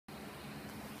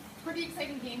pretty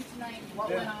exciting game tonight. What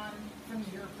went on from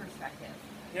your perspective?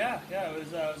 Yeah, it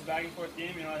was a back and forth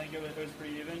game. I think it was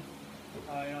pretty even.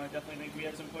 I definitely think we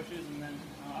had some pushes, and then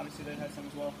obviously they had some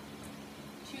as well.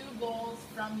 2 goals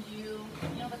from you.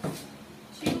 That's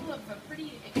 2 of a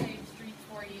pretty exciting streaks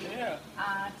for you. Yeah.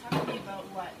 Talk to me about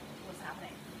what was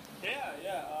happening. Yeah.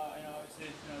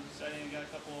 Obviously, exciting. We got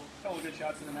a couple good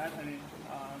shots in the net.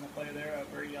 On the play there,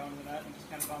 Bertie out in the net and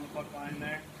just kind of found the puck line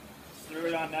there. Just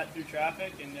threw it on net through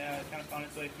traffic, and it kind of found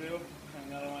its way through. And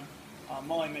the other one,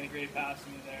 Mulling made a great pass to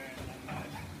me there, and then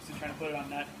just trying to put it on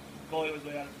net. Goalie was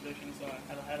way out of position, so I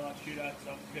had a lot to shoot at,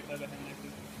 so great play by him there too.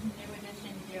 New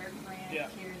addition, Derek Grant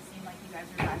here. It seemed like you guys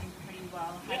were driving pretty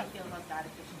well. How do you feel about that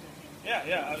addition to the team?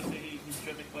 Yeah. Obviously, he's a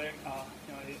terrific player. A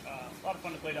lot of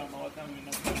fun to play down low with him.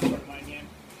 That's kind of part of my game.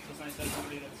 So it's nice to have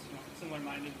somebody that's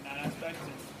similar-minded in that aspect.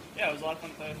 And it was a lot of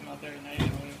fun to play with him out there tonight.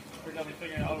 We're definitely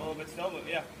figuring it out a little bit still, but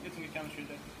get some good chemistry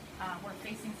there. We're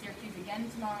facing Syracuse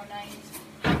again tomorrow night.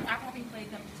 After having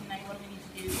played them tonight, what do we need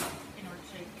to do in order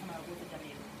to come out with a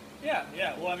W?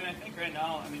 Yeah. Well, I think right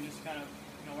now, just kind of,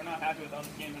 we're not happy with how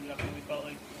this game ended up. We felt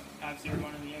like, obviously, we're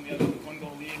going into the game. We have a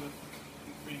 1-goal lead with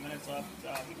 3 minutes left.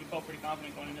 I think we felt pretty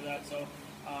confident going into that. So,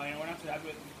 we're not too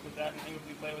happy with that. And I think if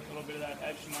we play with a little bit of that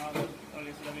edge tomorrow, that'll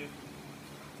get us a W.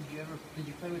 Did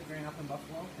you play with Grant up in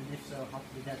Buffalo? And if so, how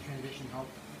did that transition help?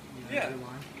 Your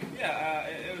line?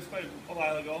 It was quite a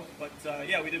while ago, but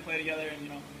we did play together, and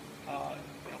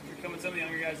we're coming with some of the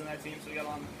younger guys on that team, so we got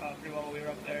along pretty well while we were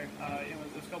up there. There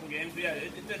was a couple games, but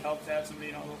it did help to have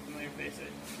somebody, a little familiar face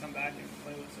to come back and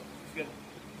play with, so it's good.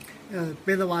 It's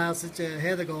been a while since you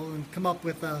had a goal and come up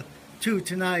with 2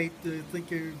 tonight. Do you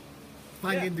think you're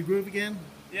finding the groove again?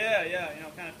 Yeah,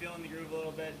 kind of feeling the groove a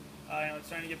little bit. It's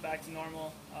trying to get back to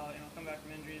normal. Come back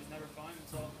from injury is never fun,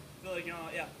 so I feel like,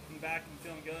 coming back and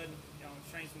feeling good,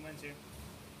 trying some wins here.